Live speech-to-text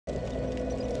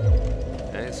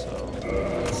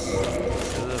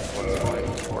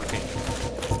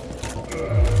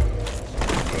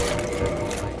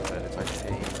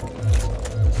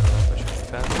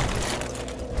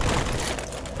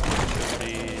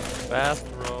Fast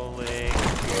rolling.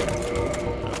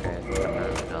 Okay,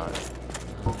 apparently not.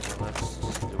 So let's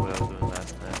just do what I was doing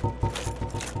last time.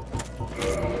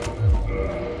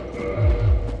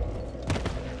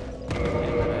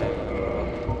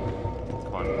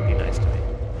 Come on, be nice to me.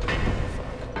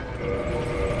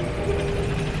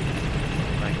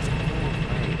 Right.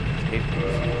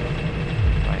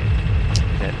 Right.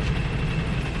 Dead.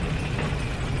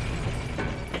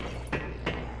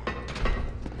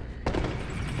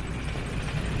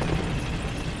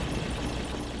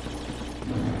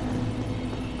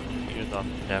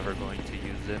 I'm never going to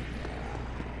use it.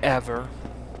 Ever.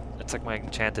 It's like my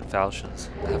enchanted falchions.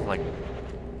 I have like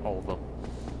all of them.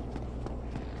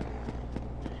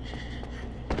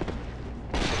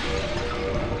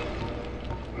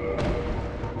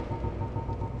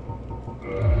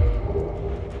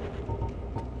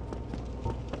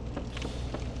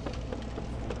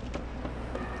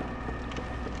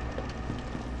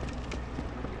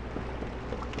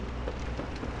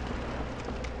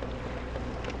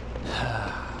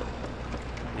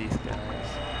 These guys.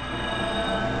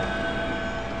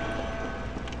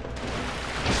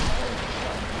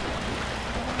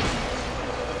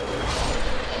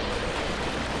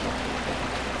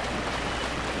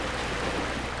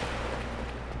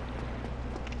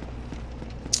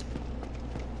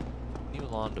 New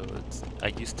Londo, I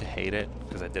used to hate it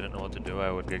because I didn't know what to do.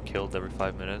 I would get killed every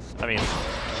 5 minutes. I mean,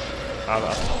 I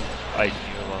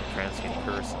knew about transient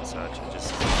curse and such. I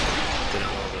just didn't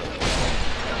know the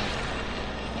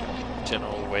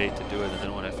general way to do it, and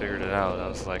then when I figured it out, I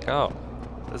was like, oh,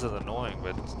 this is annoying,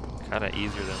 but it's kind of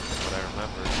easier than what I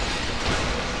remembered.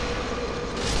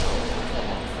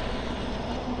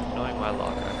 Knowing my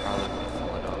luck, I probably would have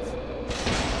fallen off.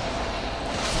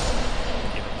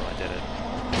 Even though I did it.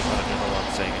 But I don't know what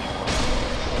I'm saying anymore.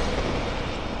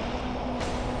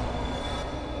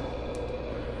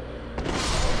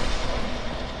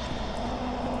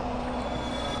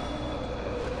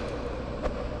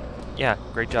 Yeah,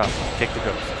 great job. Kick the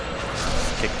ghost.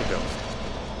 Kick the ghost.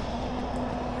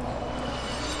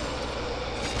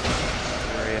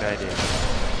 Great idea.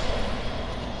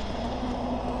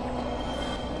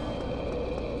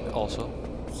 Also,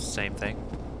 same thing.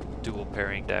 Dual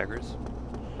parrying daggers.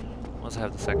 Once I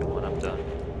have the second one, I'm done.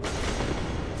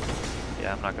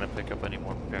 Yeah, I'm not going to pick up any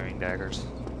more parrying daggers.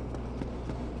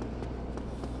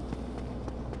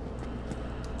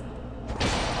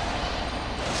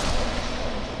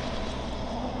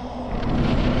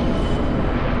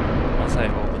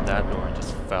 That door and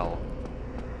just fell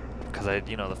because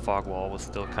the fog wall was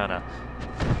still kind of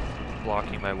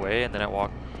blocking my way, and then I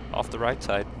walked off the right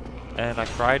side and I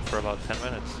cried for about 10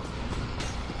 minutes.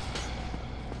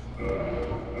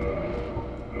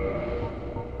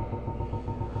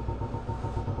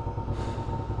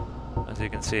 As you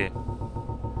can see,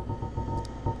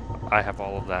 I have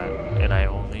all of that and I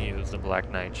only use the Black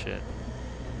Knight shit.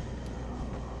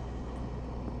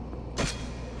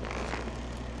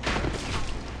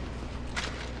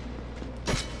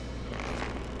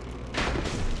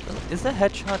 Is the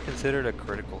headshot considered a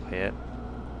critical hit?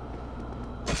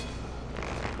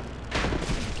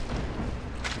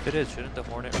 If it is, shouldn't the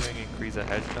Hornet Ring increase the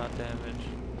headshot damage?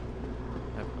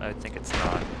 I think it's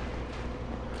not.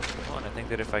 Come on, I think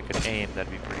that if I could aim,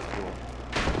 that'd be pretty cool.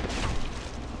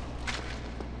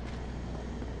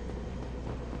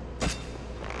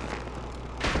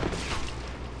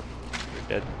 You're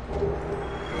dead.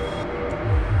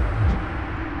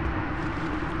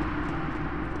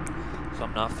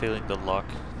 I'm not feeling the luck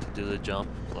to do the jump,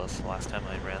 plus last time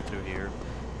I ran through here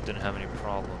didn't have any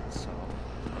problems, so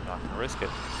I'm not going to risk it.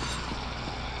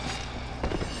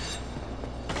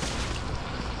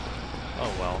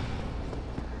 Oh well.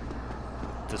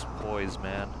 This poise,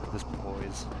 man. This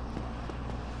poise.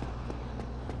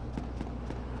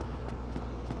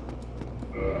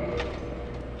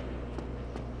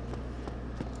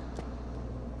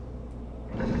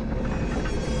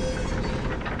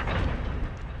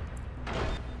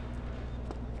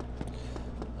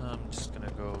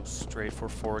 Straight for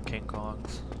 4 King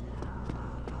Kongs.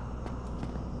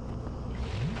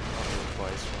 I'll do it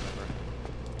twice, whatever.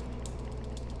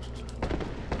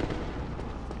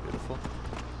 Beautiful.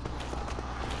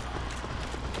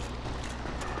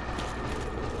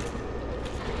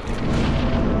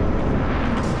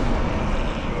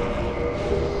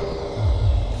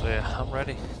 So yeah, I'm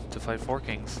ready to fight 4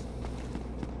 Kings.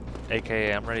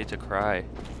 AKA, I'm ready to cry.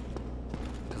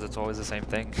 Because it's always the same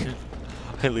thing.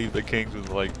 I leave the Kings with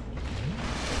like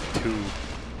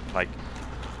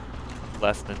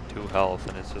less than 2 health,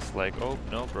 and it's just like, oh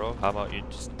no bro, how about you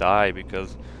just die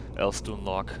because el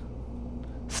stunlock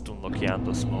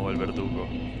stunlockeando smo el verdugo.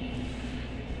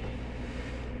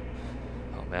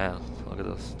 man, look at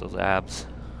those abs.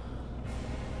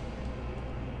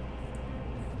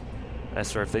 I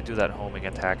swear, if they do that homing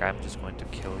attack, I'm just going to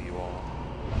kill you all.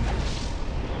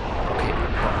 Okay, no,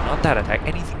 not that attack.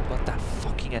 Anything but that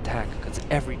fucking attack, because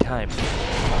every time.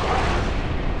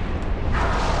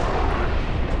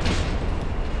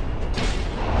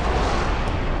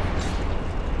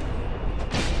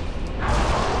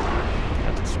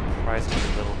 That did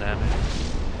surprisingly little damage.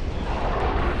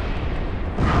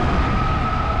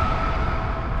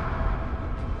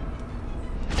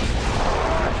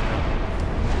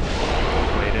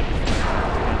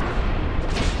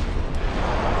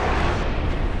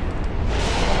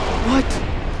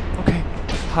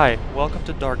 Hi, welcome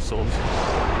to Dark Souls.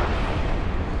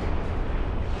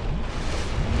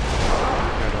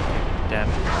 Damn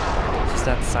it. Just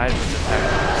that sideways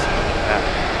attack.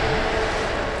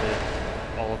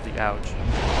 All of the ouch.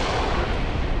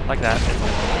 Like that.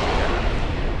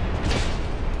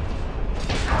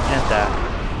 And that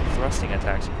thrusting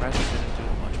attack surprisingly didn't do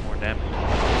much more damage.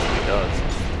 It does.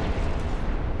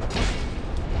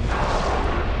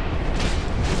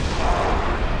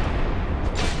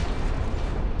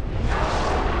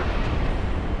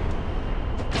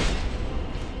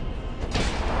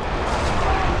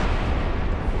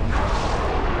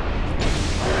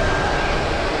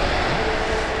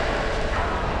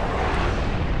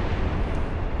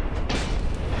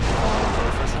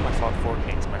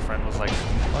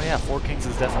 Kongs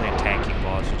is definitely a tanking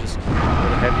boss. You just wear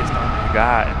the heaviest armor you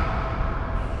got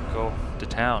and go to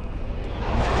town.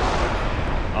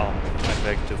 Oh, I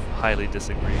beg to highly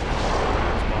disagree. Those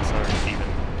bosses aren't even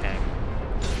tank.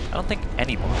 I don't think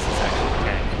any boss is actually a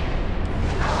tank.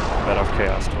 Bet off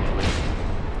chaos totally.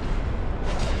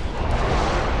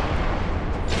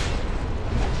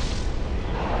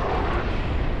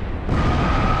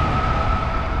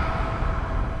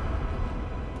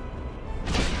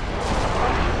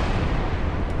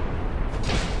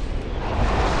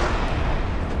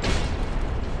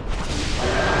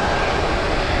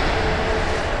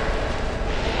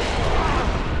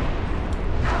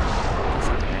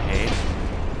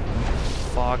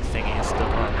 Thingy is still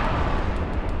up.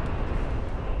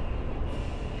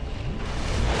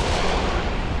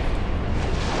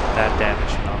 That damage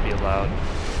should not be allowed.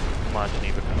 Come on,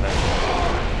 Geneva, come back.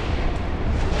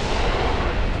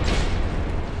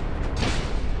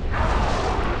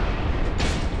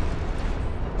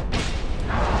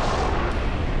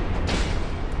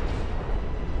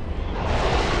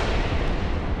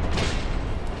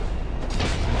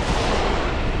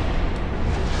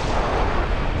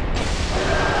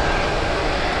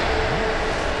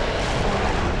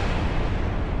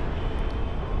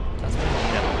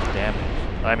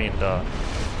 I mean, at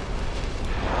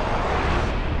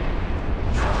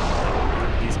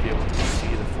least be able to see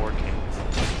the four kings.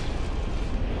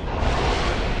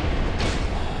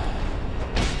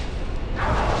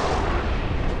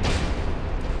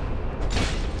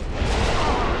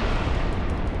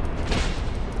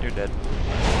 You're dead.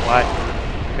 What?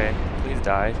 Okay, please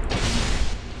die.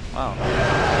 Wow,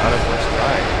 out of first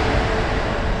try.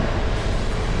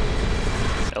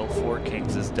 L4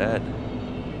 Kings is dead.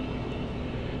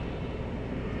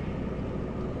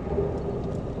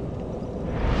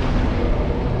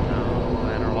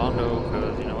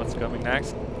 Coming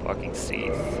next, fucking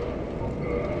Seath.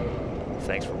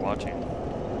 Thanks for watching.